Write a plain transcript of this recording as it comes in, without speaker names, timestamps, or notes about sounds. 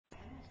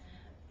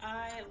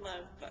I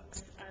love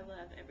books. I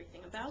love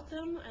everything about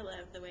them. I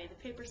love the way the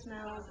paper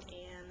smells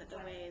and the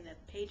way that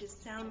the pages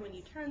sound when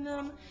you turn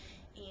them.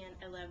 And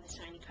I love the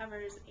shiny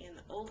covers and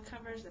the old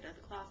covers that are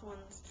the cloth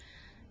ones.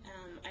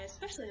 I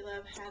especially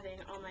love having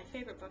all my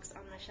favorite books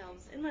on my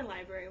shelves in my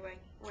library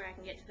where I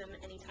can get to them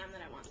anytime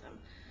that I want them.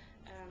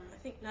 I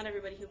think not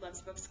everybody who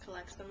loves books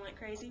collects them like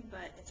crazy,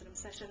 but it's an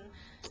obsession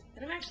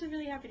that I'm actually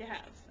really happy to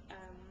have.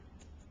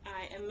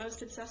 I am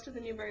most obsessed with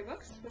the Newbery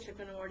books, which have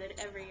been awarded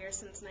every year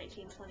since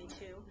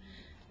 1922.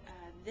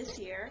 This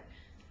year,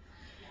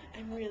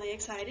 I'm really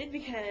excited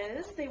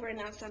because they were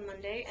announced on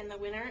Monday, and the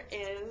winner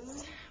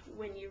is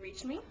When You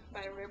Reach Me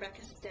by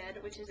Rebecca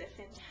Stead, which is a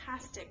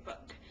fantastic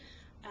book.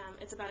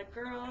 It's about a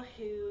girl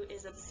who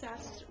is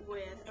obsessed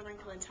with A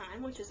Wrinkle in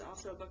Time, which is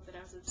also a book that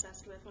I was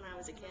obsessed with when I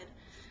was a kid.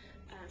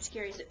 She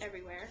carries it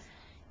everywhere.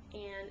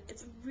 And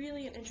it's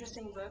really an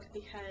interesting book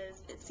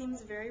because it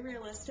seems very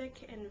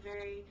realistic and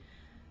very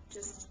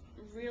just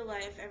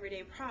real-life,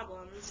 everyday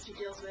problems. She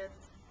deals with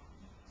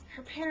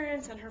her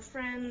parents and her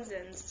friends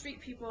and street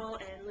people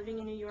and living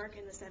in New York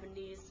in the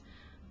 70s.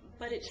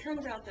 But it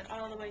turns out that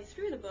all the way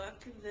through the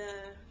book,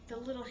 the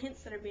little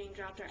hints that are being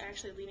dropped are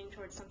actually leading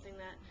towards something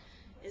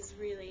that is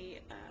really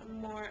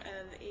more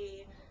of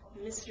a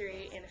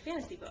mystery and a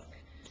fantasy book,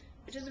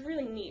 which is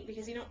really neat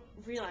because you don't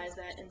realize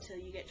that until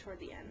you get toward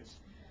the end.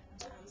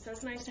 So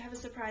it's nice to have a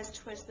surprise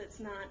twist that's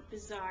not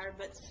bizarre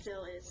but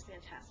still is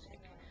fantastic.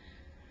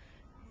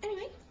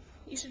 Anyway,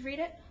 you should read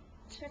it.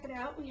 Check it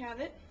out. We have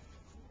it.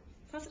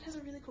 Plus it has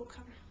a really cool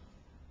cover.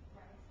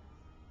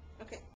 Okay.